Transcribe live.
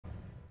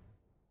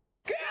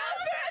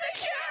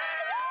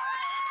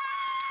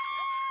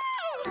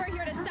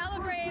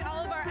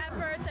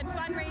efforts and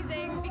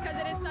fundraising because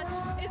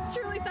it's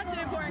truly such an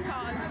important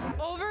cause.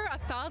 Over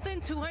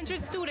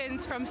 1,200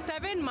 students from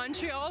 7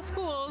 Montreal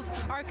schools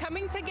are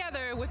coming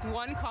together with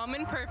one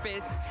common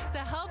purpose: to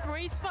help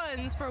raise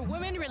funds for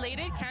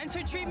women-related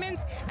cancer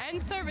treatments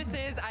and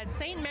services at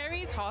St.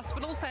 Mary's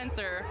Hospital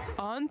Center.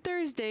 On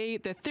Thursday,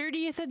 the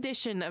 30th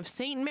edition of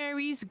St.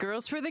 Mary's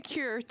Girls for the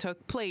Cure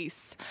took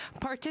place.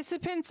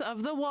 Participants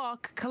of the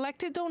walk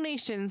collected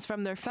donations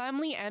from their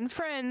family and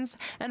friends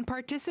and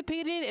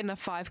participated in a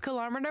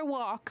 5-kilometer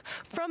walk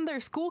from their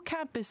school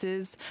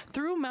campuses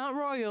through Mount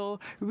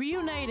Royal,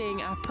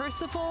 reuniting at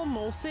Percival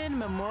Molson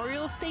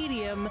Memorial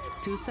Stadium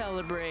to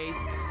celebrate.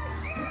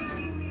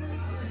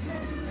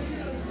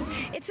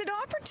 It's an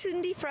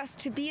opportunity for us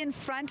to be in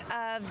front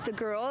of the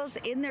girls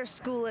in their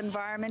school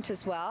environment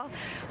as well,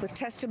 with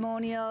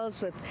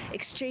testimonials, with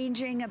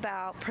exchanging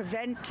about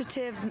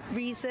preventative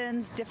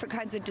reasons, different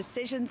kinds of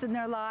decisions in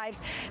their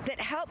lives that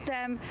help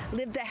them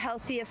live the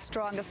healthiest,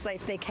 strongest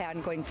life they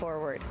can going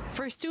forward.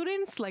 For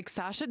students like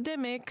Sasha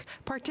Dimock,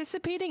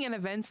 participating in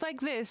events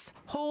like this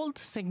hold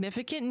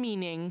significant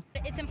meaning.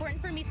 It's important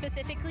for me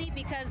specifically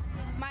because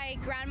my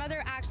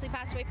grandmother actually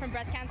passed away from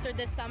breast cancer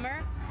this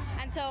summer,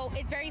 and so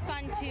it's very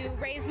fun to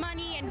raise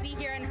money and be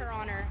here in her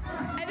honor.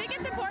 I think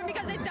it's important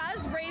because it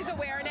does raise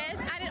awareness,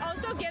 and it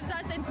also gives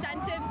us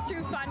incentives to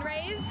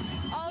fundraise,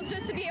 all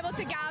just to be able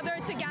to gather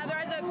together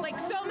as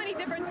so many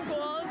different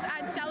schools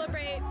and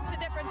celebrate the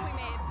difference we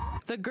made.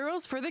 The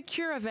Girls for the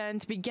Cure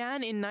event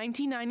began in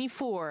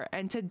 1994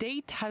 and to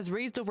date has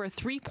raised over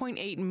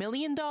 $3.8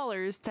 million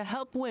to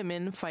help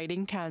women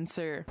fighting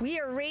cancer. We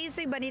are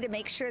raising money to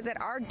make sure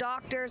that our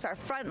doctors, our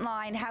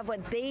frontline, have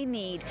what they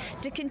need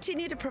to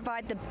continue to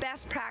provide the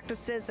best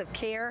practices of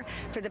care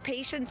for the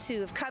patients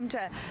who have come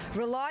to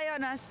rely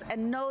on us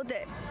and know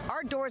that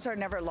our doors are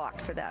never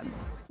locked for them.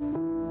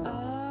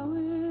 I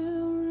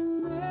will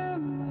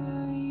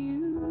remember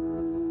you.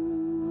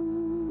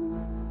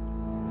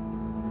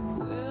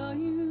 Will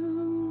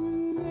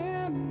you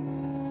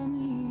remember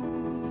me?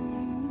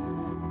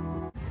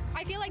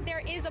 I feel like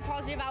there is a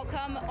positive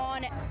outcome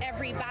on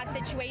every bad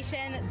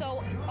situation.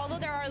 So although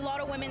there are a lot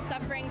of women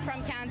suffering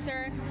from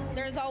cancer,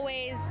 there's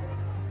always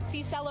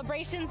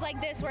celebrations like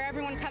this where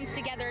everyone comes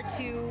together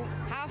to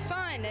have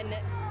fun and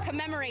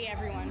commemorate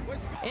everyone.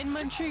 In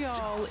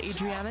Montreal,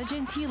 Adriana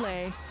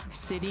Gentile,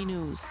 City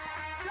News.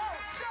 Don't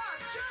stop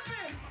jumping!